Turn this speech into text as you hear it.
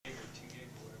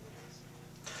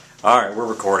Alright, we're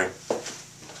recording.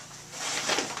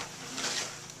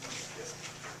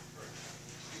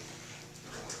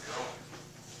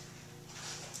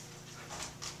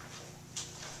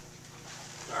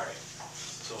 Alright,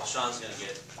 so Sean's going to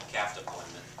get a CAFT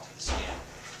appointment to the scan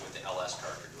with the LS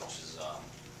cartridge, which is,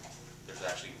 there's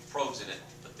actually probes in it,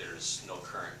 but there's no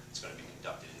current that's going to be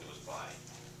conducted into his body.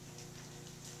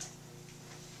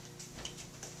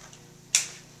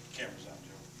 Camera's on,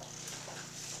 Joe.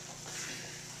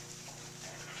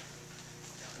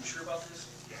 You sure about this?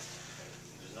 Yeah.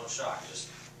 There's no shock, just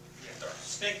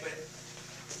Snake bit.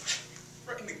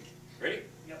 Right in the... ready?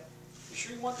 Yep. You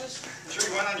sure you want this? Sure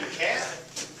you went on your cat?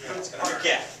 Yeah, it's gonna hurt.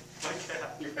 Cat. My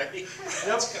cat. You ready?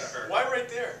 That's gonna hurt. Why right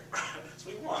there? That's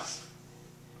what he wants.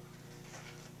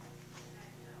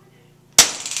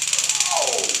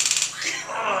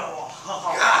 Oh,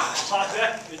 God.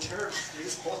 It hurts.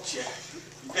 It hurts you.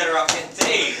 You better off getting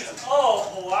tased.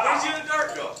 Oh, wow. Where's you in the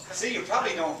dark go? See, you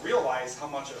probably don't realize how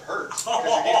much it hurts. Because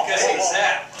you're getting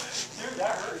zapped. Dude,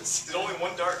 that hurts. Did only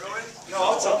one dart go in?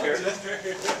 No, it's up here.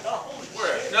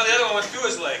 Where? No, the other one went through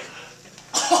his leg.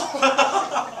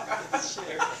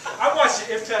 I watched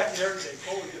the impact and everything.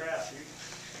 Holy crap, dude.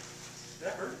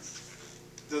 That hurts.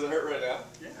 Does it hurt right now?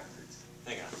 Yeah, it hurts.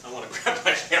 Hang on, I want to grab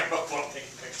my camera while I'm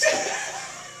taking pictures.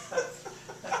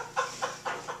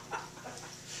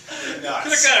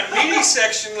 Could have got a meaty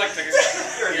section like the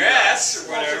your ass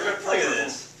or whatever. Look at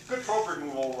this. Good probe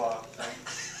removal thing.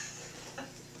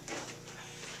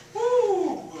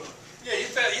 Woo! Yeah, you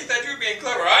thought you were being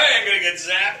clever. I ain't gonna get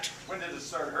zapped. When did it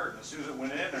start hurting? As soon as it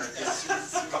went in, or just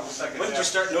a couple seconds When did you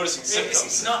start noticing symptoms?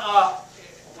 It's not,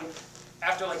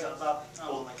 after like about,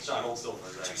 like Sean, hold still for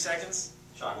a 2 second. seconds.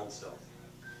 Sean, hold still.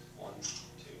 1, 2,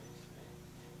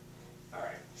 3.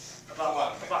 Alright.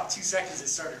 About 2 seconds it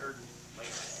started hurting. Like,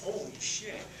 holy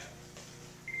shit.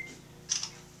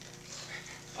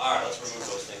 Alright, let's remove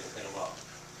those things and clean them up.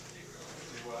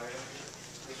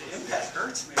 The impact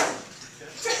hurts, man.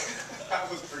 That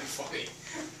was pretty funny.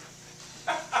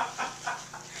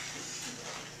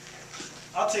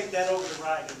 I'll take that over the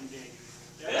ride every day.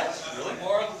 Yeah? Really? The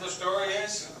moral of the story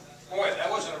is, boy, that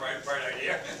wasn't a right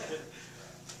idea.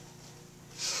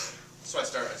 So I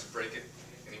just break it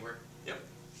anywhere? Yep.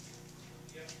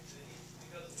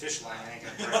 Fish line ain't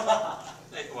gonna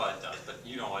break. Well, it does, but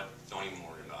you know what? Don't even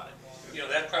worry about it. You know,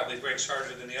 that probably breaks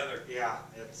harder than the other. Yeah,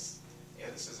 it's. Yeah,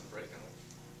 this isn't breaking.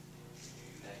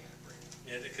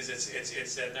 Yeah, because it's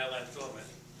that nylon filament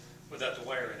without the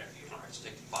wire in it. Alright, so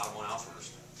take the bottom one out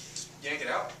first. Yank it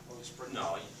out?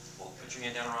 No, well, put your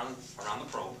hand down around the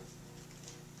probe.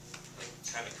 Like,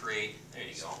 kind of create, there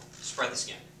you go. Spread the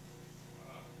skin.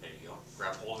 There you go.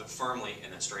 Grab hold of it firmly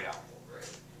and then straight out.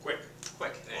 Quick.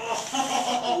 Quick. There you go.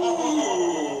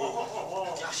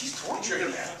 Gosh, he's torturing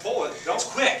you. Pull it. It's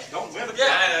quick. Don't whip it.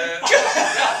 Yeah.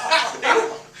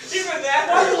 Even that,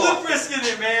 there's a lip risk in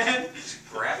it, man. Just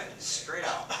grab it and straight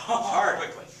out. Hard.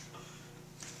 Quickly.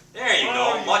 There you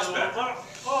go. Much better.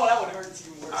 Oh, that would hurt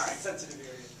even worse. All right. Sensitive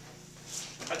area.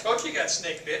 I told you got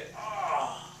snake bit.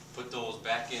 Put those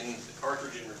back in the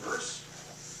cartridge in reverse.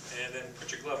 And then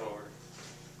put your glove over.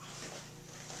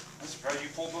 I'm surprised you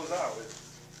pulled those out.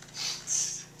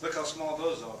 Look how small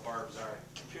those barbs are.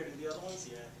 Compared to the other ones,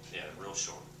 yeah. Yeah, they're real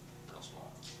short. Real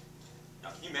small. Now,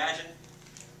 can you imagine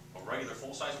a regular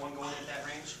full-size one going at that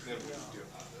range?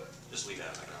 Just leave that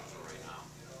on the ground for right now.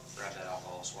 Grab that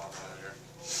alcohol swab out of there.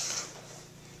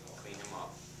 Clean him up.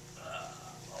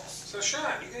 So Sean,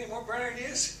 you got any more bright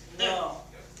ideas? No.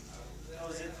 That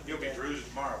was it for You'll be today. bruised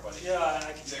tomorrow, buddy. Yeah,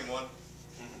 I can. Same one.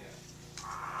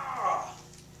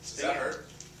 Does that hurt?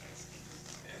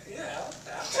 Yeah.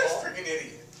 Just a freaking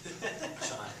idiot.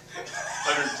 Sean.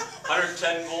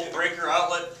 110 volt breaker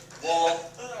outlet wall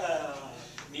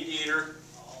mediator.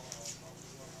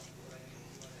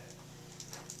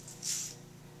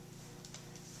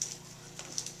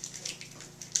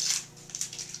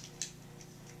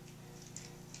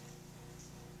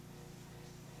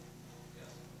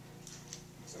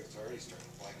 Looks like it's already starting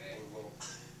to fly a little.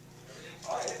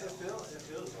 Oh, it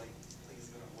feels like it's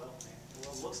gonna weld, man.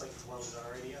 Well, it looks like it's welded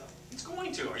already up. It's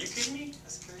going to. Are you kidding me?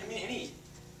 That's crazy. I mean,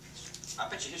 I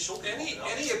bet you his shoulder. Any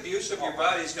abuse of your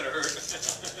body is going to hurt.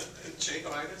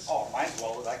 Shakeitis? Oh, mine's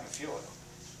welded. I can feel it.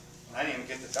 And I didn't even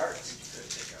get the darts.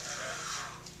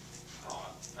 Oh,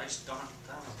 I just don't have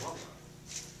a glove.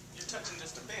 You're touching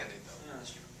just a band-aid, though. Yeah,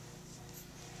 that's true.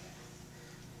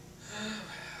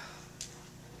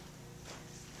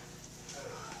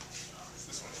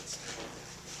 This one is.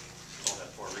 Oh, that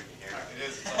Puerto Rican hair. It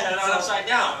is. Yeah, no, upside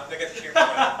down. They got the camera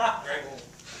on, right?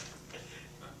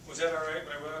 Was that all right?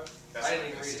 I didn't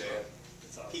even read it.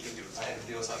 He can do it. I had to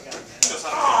do it like Shows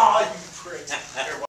how